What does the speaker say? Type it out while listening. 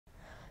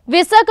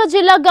విశాఖ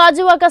జిల్లా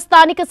గాజువాక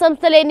స్థానిక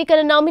సంస్థల ఎన్నికల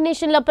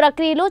నామినేషన్ల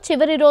ప్రక్రియలో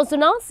చివరి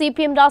రోజున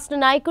సిపిఎం రాష్ట్ర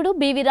నాయకుడు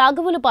బివి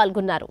రాఘవులు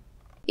పాల్గొన్నారు.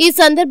 ఈ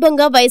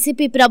సందర్భంగా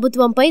వైసీపీ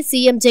ప్రభుత్వంపై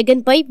సీఎం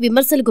జగన్ పై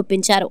విమర్శలు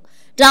గుప్పించారు.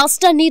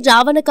 రాష్ట్రాన్ని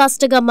రావణ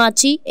కాష్టగా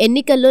మార్చి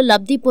ఎన్నికల్లో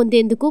లబ్ధి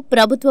పొందేందుకు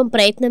ప్రభుత్వం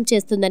ప్రయత్నం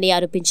చేస్తుందని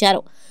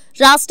ఆరోపించారు.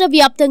 రాష్ట్ర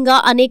వ్యాప్తంగా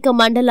అనేక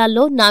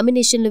మండలాల్లో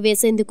నామినేషన్లు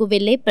వేసేందుకు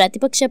వెళ్లే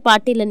ప్రతిపక్ష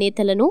పార్టీల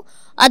నేతలను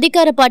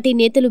అధికార పార్టీ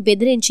నేతలు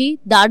బెదిరించి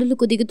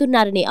దాడులకు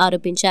దిగుతున్నారని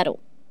ఆరోపించారు.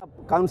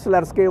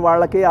 కౌన్సిలర్స్కి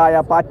వాళ్ళకి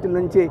ఆయా పార్టీల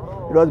నుంచి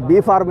ఈరోజు బీ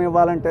ఫార్మ్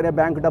ఇవ్వాలంటేనే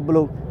బ్యాంకు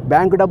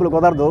డబ్బులు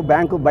కుదరదు.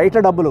 బ్యాంకు బయట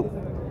డబ్బులు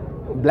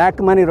బ్లాక్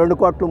మనీ 2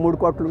 కోట్లు 3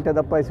 కోట్లు ఉంటే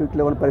తప్ప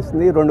సీట్లు ఇవ్వని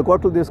పరిస్థితి. 2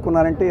 కోట్లు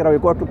తీసుకున్నారంటే 20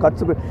 కోట్లు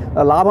ఖర్చు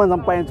లాభం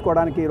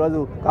సంపాదించుకోవడానికి ఈరోజు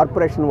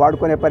కార్పొరేషన్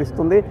వాడుకునే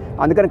పరిస్థితి ఉంది.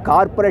 అందుకని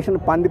కార్పొరేషన్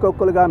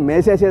పందికొక్కులుగా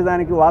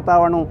మేసేసేదానికి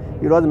వాతావరణం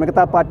ఈరోజు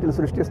మిగతా పార్టీలు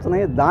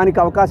సృష్టిస్తున్నాయి.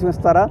 దానికి అవకాశం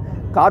ఇస్తారా?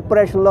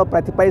 కార్పొరేషన్లో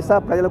ప్రతి పైసా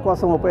ప్రజల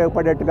కోసం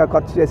ఉపయోగపడేట్టుగా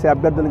ఖర్చు చేసే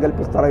అభ్యర్థులను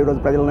గెలిపిస్తారా ఈరోజు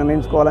ప్రజలు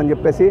నిర్ణయించుకోవాలని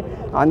చెప్పేసి.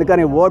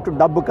 అందుకని ఓటు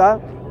డబ్బుకా,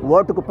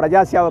 ఓటుకు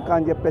ప్రజాసేవక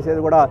అని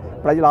చెప్పేసి కూడా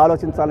ప్రజలు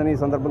ఆలోచించాలని ఈ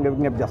సందర్భంగా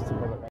విజ్ఞప్తి చేస్తున్నారు.